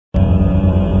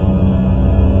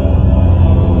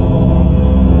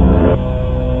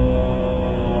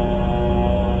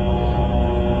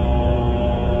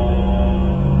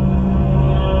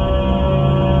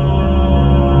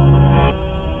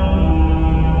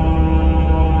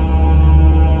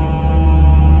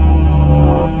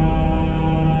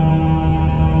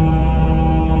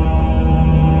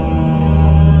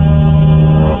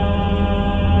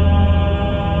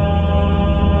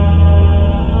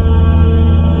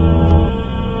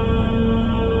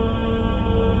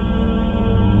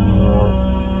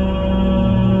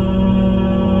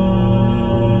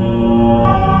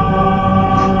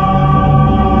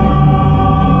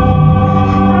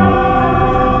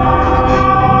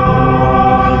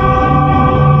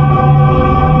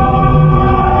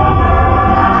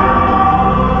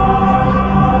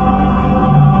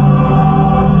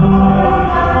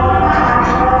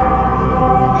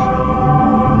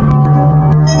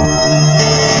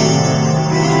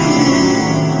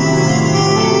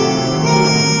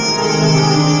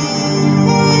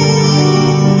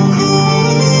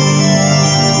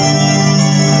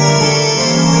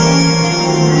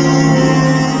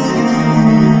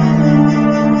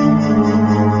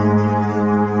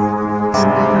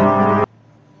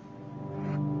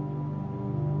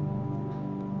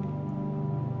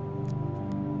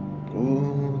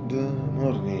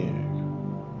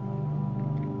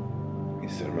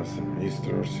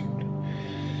twisted or simply.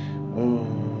 Oh,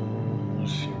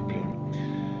 simply.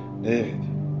 David.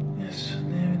 Yes,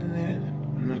 David.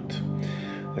 Not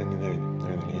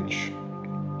David Lynch.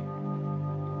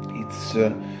 It's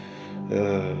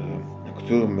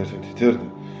October 23rd,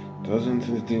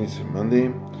 2013, it's a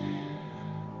Monday.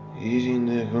 Here in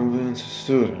the convenience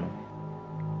store.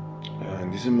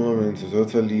 In this moment, a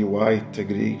totally white,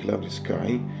 grey, cloudy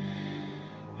sky.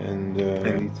 And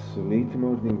it's late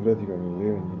morning, practically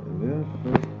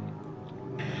 11:30.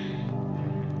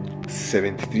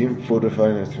 73 and 4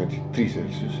 Fahrenheit, 23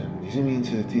 Celsius. And this means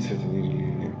that it's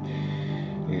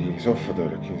really soft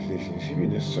dark in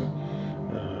Silencio.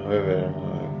 However,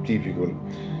 typical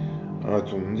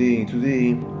autumn day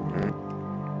today.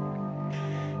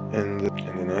 And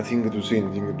nothing to say,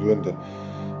 nothing to add.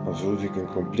 Absolutely can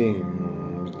complain.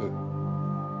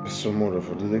 Some more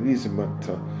for the degrees, but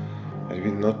I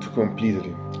will not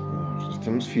completely. The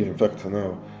atmosphere, in fact,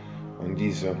 now on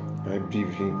this, I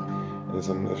briefly have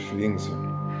some feelings.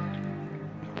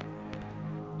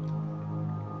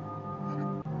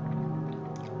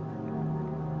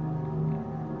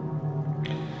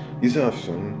 This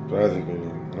afternoon,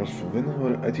 practically, also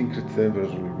whenever I think the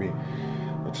temperature will be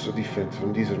not so different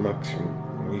from this maximum,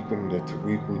 we could have to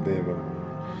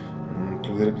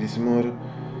the degrees more.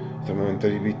 At the moment I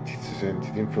repeat, it's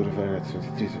 73 Fahrenheit,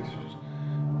 23 Celsius.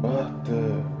 But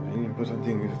an important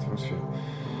thing with the atmosphere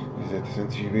is that the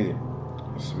sensitivity,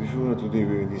 as before, today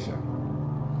we will listen.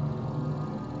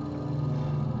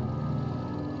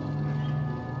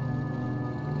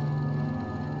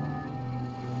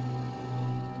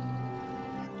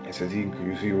 As I think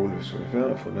you see always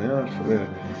for the half, where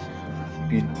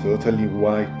bit totally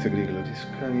white, grey cloudy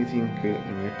sky, I think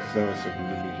in next hours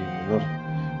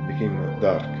became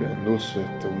dark, and also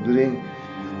at the rain,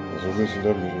 as always in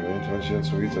dormire, veramente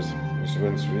chance of it, questo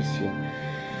penso che sia,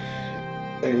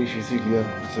 e difficile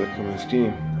come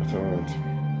skin at the moment.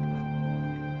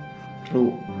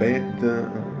 Oh, bad,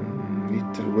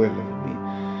 little well for me,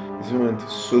 in this moment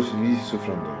so easy so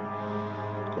from there.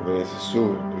 Come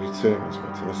assessore, dell'insieme,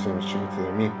 aspetta, adesso non ci mette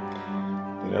da me.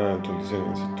 There are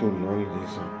 27 settori,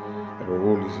 holidays,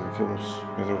 holidays, famous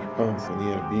matter of pump,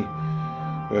 near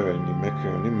whoever in the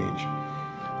background image.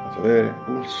 But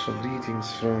also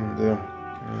greetings from the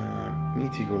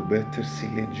mythical, better see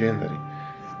legendary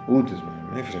Woodsman,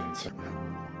 my friends.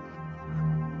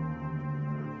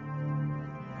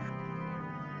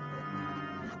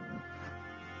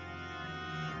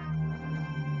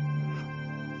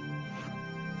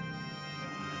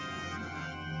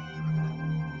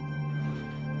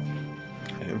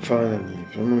 And finally,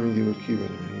 from a medieval keeper,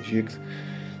 GX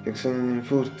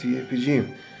 640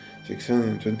 APG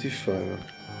 625.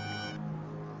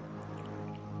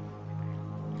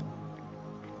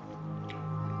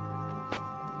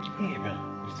 Even,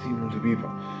 still multi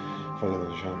people follow the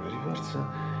channel reports,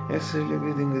 essere le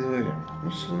greeting is very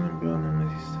also member on the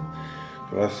system.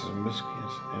 Plus,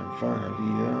 and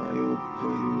finally, I hope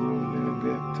you will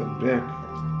get a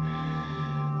breakfast.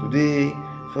 Today,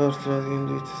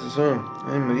 fortunately, it's the sun.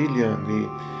 I'm really hungry.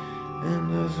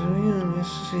 And as you may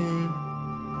see,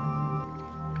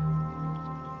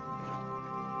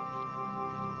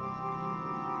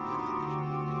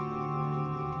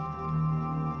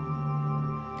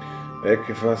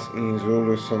 breakfast is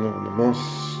always one of the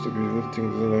most beautiful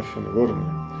things in life in the world.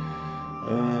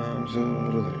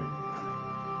 Absolutely.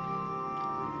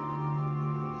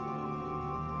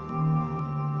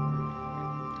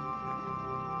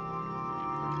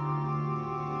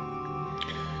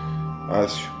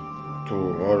 As to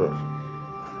horror.